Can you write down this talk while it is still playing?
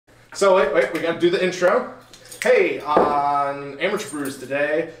So wait, we gotta do the intro. Hey, on Amateur Brews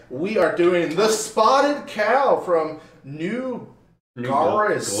today, we are doing the Spotted Cow from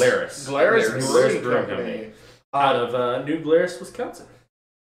Glarus. Glarus Brewing Company. Out of New Glarus, Wisconsin.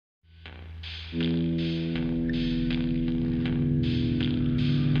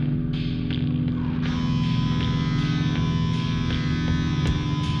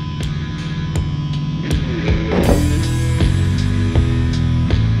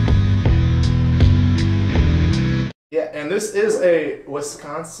 Yeah, and this is a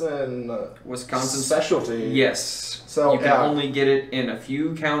Wisconsin specialty. Yes. So you can only get it in a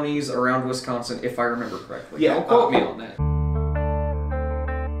few counties around Wisconsin, if I remember correctly. Yeah, don't quote me on that.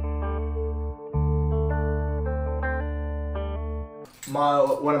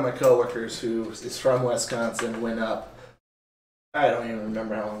 One of my coworkers who is from Wisconsin went up, I don't even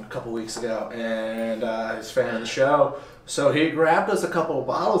remember how long, a couple weeks ago, and he's a fan of the show, so he grabbed us a couple of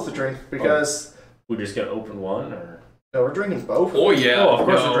bottles to drink because... We just gonna open one, or...? No, we're drinking both. Oh, yeah. Oh, of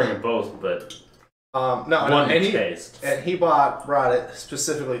course we're drinking both, but... taste. And he brought it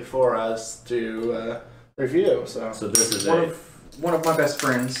specifically for us to review, so this is one of my best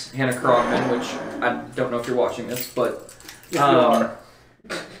friends, Hannah Krogman, which I don't know if you're watching this, but... If you are.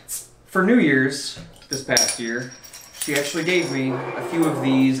 For New Year's, this past year, she actually gave me a few of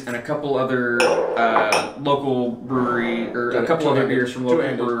these and a couple other local brewery, or a couple other beers from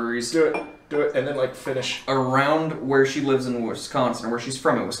local breweries. Do it, and then like finish around where she lives in Wisconsin, or where she's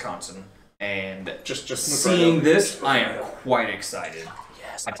from in Wisconsin. And just seeing this, I am quite excited.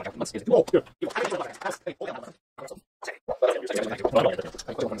 Yes.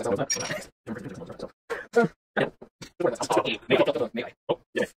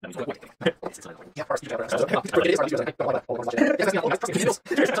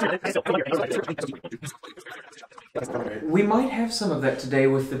 We might have some of that today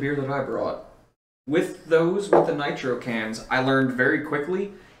with the beer that I brought. With the nitro cans, I learned very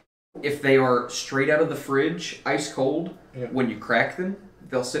quickly, if they are straight out of the fridge, ice cold, when you crack them,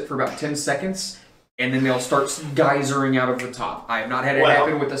 they'll sit for about 10 seconds, and then they'll start geysering out of the top. I have not had it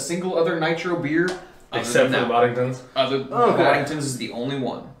happen with a single other nitro beer. Except for the Boddingtons? Boddingtons is the only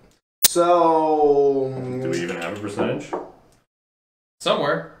one. So... Do we even have a percentage?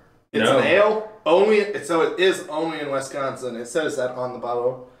 Somewhere. It's an ale? So it is only in Wisconsin. It says that on the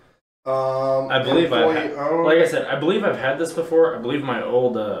bottle. I believe like I said, I believe I've had this before. I believe my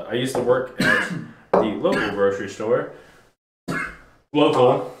old, I used to work at the local grocery store.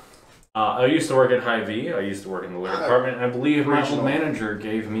 Local. I used to work at Hy-Vee. I used to work in the liquor department. And I believe my old manager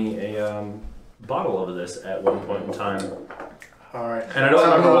gave me a bottle of this at one point in time. Alright. And I don't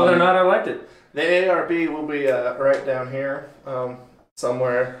remember whether or not I liked it. The ARB will be right down here,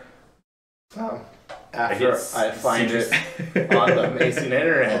 somewhere. After I find it on the amazing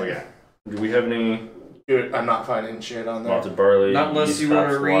internet. Oh yeah. Do we have any? Dude, I'm not finding shit on there. Lots of barley. Not unless you want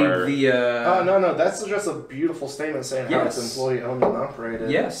to read the. Oh no, that's just a beautiful statement saying how it's employee owned and operated.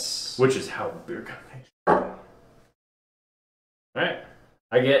 Yes. Which is how beer companies. All right,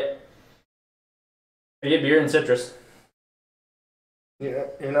 I get beer and citrus. Yeah,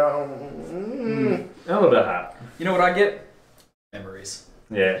 a little bit hot. You know what I get? Memories.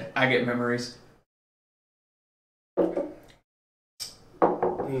 Yeah. I get memories.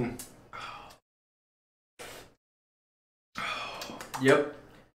 Yep.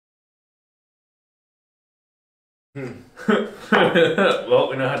 Well,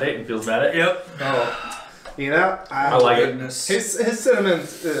 we know how Dayton feels about it. Yep. Oh. I like it. His sentiment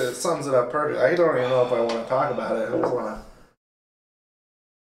sums it up perfect. I don't even know if I want to talk about it. I just want to...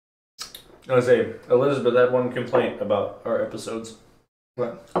 I was say, Elizabeth had one complaint about our episodes.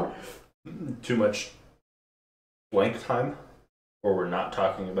 What? Too much blank time, or we're not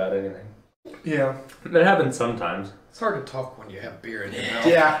talking about anything. Yeah. That happens sometimes. It's hard to talk when you have beer in your mouth.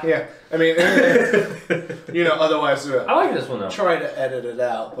 Yeah. I mean, otherwise, I like this one though. Try to edit it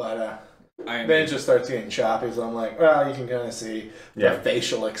out, but then it just starts getting choppy. So I'm like, well, you can kind of see the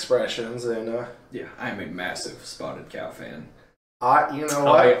facial expressions, and yeah, I'm a massive Spotted Cow fan. You know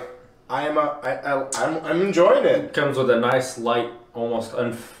what? I'm enjoying it. It comes with a nice light, almost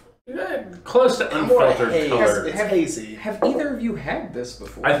close to unfiltered color. It's hazy. Have either of you had this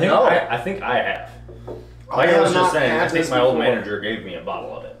before? I think I have. Like I was just saying, I think my old manager gave me a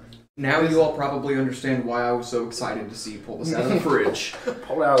bottle of it. Now you all probably understand why I was so excited to see you pull this out of the fridge.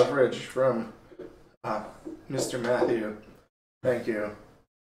 Pull it out of the fridge from Mr. Matthew. Thank you.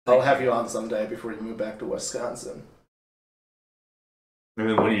 I'll have you on someday before you move back to Wisconsin. And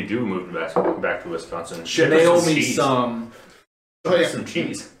then when you do move back to Wisconsin, they owe me some. Oh yeah, some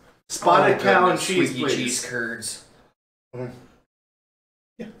cheese. Spotted cow and cheese, please. Cheese curds. Mm-hmm.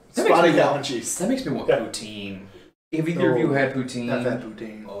 Yeah. That spotted cow and cheese. That makes me want poutine. Have either of you had poutine? I've had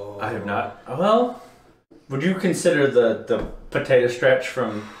poutine. Oh. I have not. Well, would you consider the potato stretch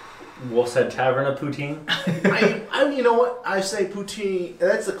from Wolf's Head Tavern a poutine? I you know what? I say poutine.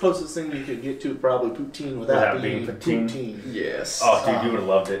 That's the closest thing you could get to probably poutine without being poutine. Yes. Oh, dude, you would have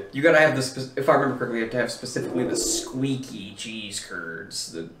loved it. You gotta have if I remember correctly, you have to have specifically the squeaky cheese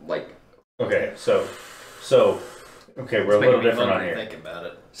curds. Okay, so okay, we're a little different on here. Think about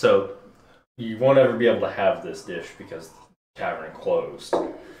it. So you won't ever be able to have this dish because the tavern closed.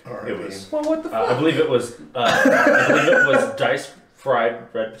 It was. Well, what the fuck? I believe it was. I believe it was diced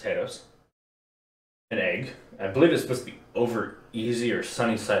fried red potatoes, an egg. I believe it's supposed to be over easy or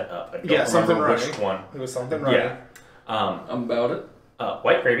sunny side up. I don't remember which one. It was something right. Yeah. I'm about it.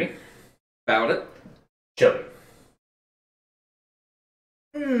 White gravy. About it. Chili.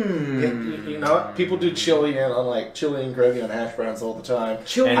 You know what? People do chili and gravy on hash browns all the time.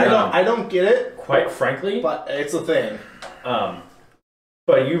 Chili. And, I don't get it. Quite frankly, but it's a thing.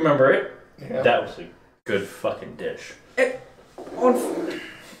 But you remember it? Yeah. That was a good fucking dish.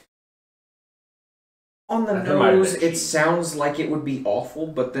 On the nose, it sounds like it would be awful,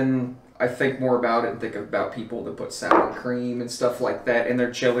 but then I think more about it and think about people that put sour cream and stuff like that in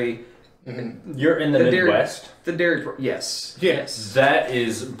their chili. Mm-hmm. You're in the Midwest? Yes. Yes. That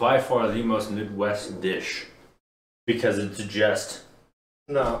is by far the most Midwest dish. Because it's just...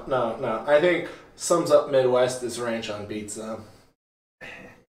 No. I think sums up Midwest is ranch on pizza.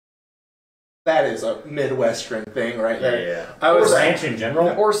 That is a Midwestern thing right there. Yeah. I was ranch in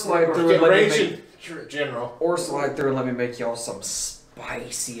general? Or slide through and let me make y'all some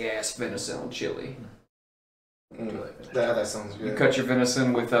spicy ass venison chili. That sounds good. You cut your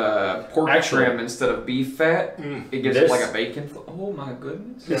venison with pork trim instead of beef fat. It gives it like a bacon. Oh my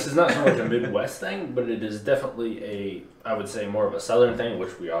goodness! This is not so much a Midwest thing, but it is definitely I would say more of a Southern thing,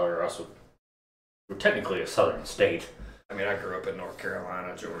 which we are also. We're technically a Southern state. I mean, I grew up in North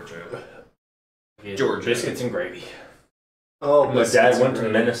Carolina, Georgia. Biscuits and gravy. Oh, my dad went to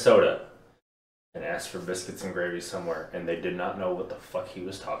Minnesota and asked for biscuits and gravy somewhere, and they did not know what the fuck he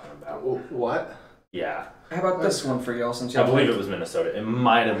was talking about. What? Yeah. How about this one for y'all? Since I believe it was Minnesota. It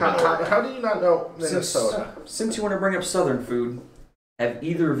might have been. How do you not know Minnesota? Since you want to bring up Southern food, have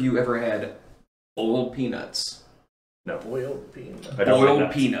either of you ever had boiled peanuts? No. Boiled peanuts.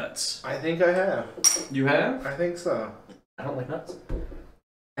 Boiled peanuts. I think I have. You have? I think so. I don't like nuts.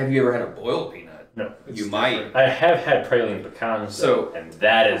 Have you ever had a boiled peanut? No. You might. I have had praline pecans, and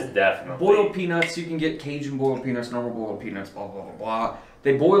that is definitely... Boiled peanuts, you can get Cajun boiled peanuts, normal boiled peanuts, blah, blah, blah, blah.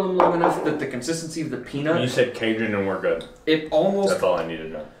 They boil them long enough that the consistency of the peanut... You said Cajun and we're good. It almost... That's all I need to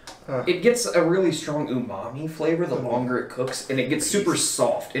know. It gets a really strong umami flavor the longer it cooks, and it gets super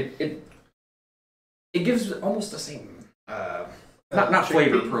soft. It gives almost the same... not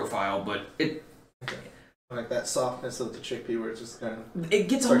flavor profile, but it... Like that softness of the chickpea where it's just kind of... It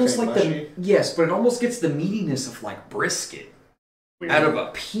gets almost like mushy. Yes, but it almost gets the meatiness of like brisket out of a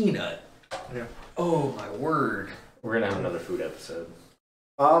peanut. Yeah. Oh my word. We're going to have another food episode.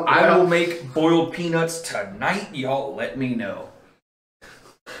 I will make boiled peanuts tonight. Y'all let me know.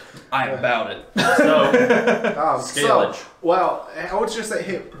 I'm about it. Scalage. Well, I would just say,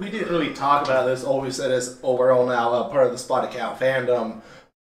 hey, we didn't really talk about this. All we said is, we're all now part of the Spotted Cow fandom.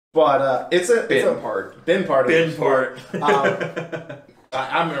 But it's a part.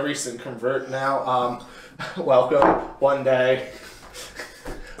 I'm a recent convert now. Welcome one day.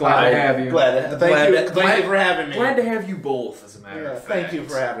 Glad to have you. Thank you for having me. Glad to have you both, as a matter of fact. Thank you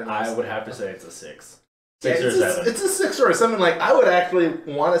for having me. I would have to say it's a 6. It's a 6 or a 7. Like, I would actually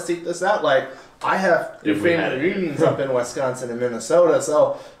want to seek this out. Like, I have family reunions up in Wisconsin and Minnesota,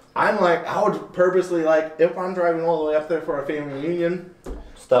 so I'm like, I would purposely, like, if I'm driving all the way up there for a family reunion,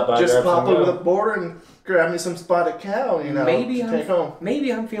 stop by, just pop over the border and grab me some Spotted Cow, you know, take home.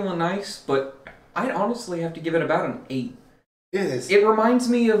 Maybe I'm feeling nice, but I'd honestly have to give it about an 8. It is. It reminds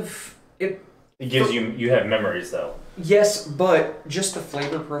me of... It gives you have memories, though. Yes, but just the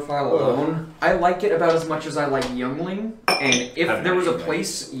flavor profile alone, I like it about as much as I like Youngling, and if there was a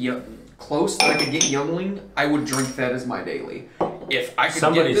place close that I could get Youngling, I would drink that as my daily. If I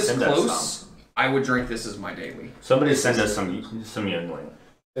could get this close, I would drink this as my daily. Somebody send us some Youngling.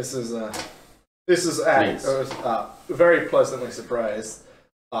 This is I was very pleasantly surprised.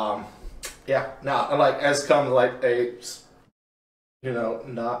 As come like a,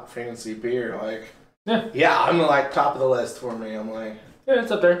 not fancy beer, I'm like top of the list for me. I'm like, yeah,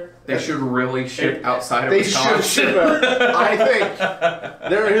 it's up there. They should really ship outside of Wisconsin. They should ship. I think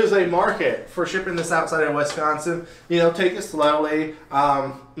there is a market for shipping this outside of Wisconsin. Take it slowly.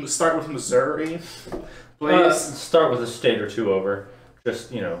 Start with Missouri, please. Start with a state or two over. Just,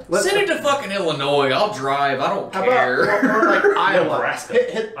 send it to fucking Illinois. I'll drive. I don't care. Or like Iowa.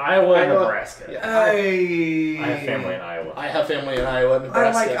 Nebraska. Iowa and Nebraska. Yeah. I have family in Iowa. I have family in Iowa. Nebraska.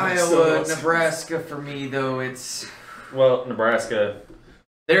 I like Iowa. Nebraska for me, though, it's... Well, Nebraska...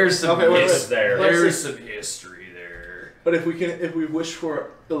 There's some history there. There's some history there. But if we wish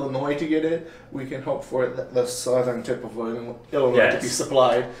for Illinois to get it, we can hope for the southern tip of Illinois to be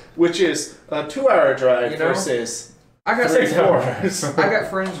supplied, which is a 2-hour drive versus... I got 6 hours. I got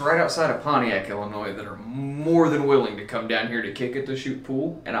friends right outside of Pontiac, Illinois, that are more than willing to come down here to kick it to shoot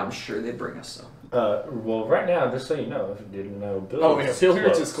pool, and I'm sure they'd bring us some. Well, right now, just so you know, if you didn't know, Billiards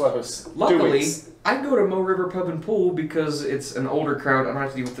is close. Luckily, I go to Mo River Pub and Pool because it's an older crowd. I don't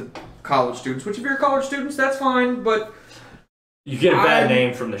have to deal with the college students, which if you're college students, that's fine, but... You get a bad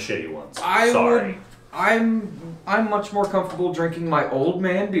name from the shitty ones. Sorry. I'm much more comfortable drinking my old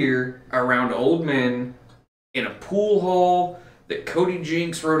man beer around old men in a pool hall that Cody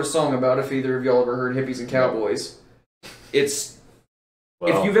Jinks wrote a song about, if either of y'all ever heard Hippies and Cowboys. It's...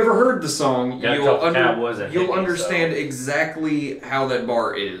 if you've ever heard the song, you'll understand exactly how that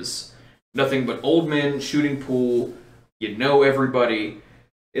bar is. Nothing but old men shooting pool. You know everybody.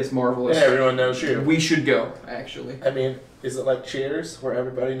 It's marvelous. Yeah, everyone knows you. We should go, actually. I mean, is it like Cheers, where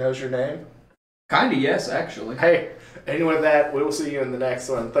everybody knows your name? Kinda, yes, actually. Hey, and with that, we will see you in the next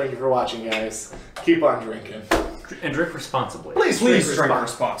one. Thank you for watching, guys. Keep on drinking. And drink responsibly. Please drink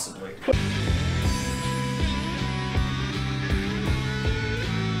responsibly.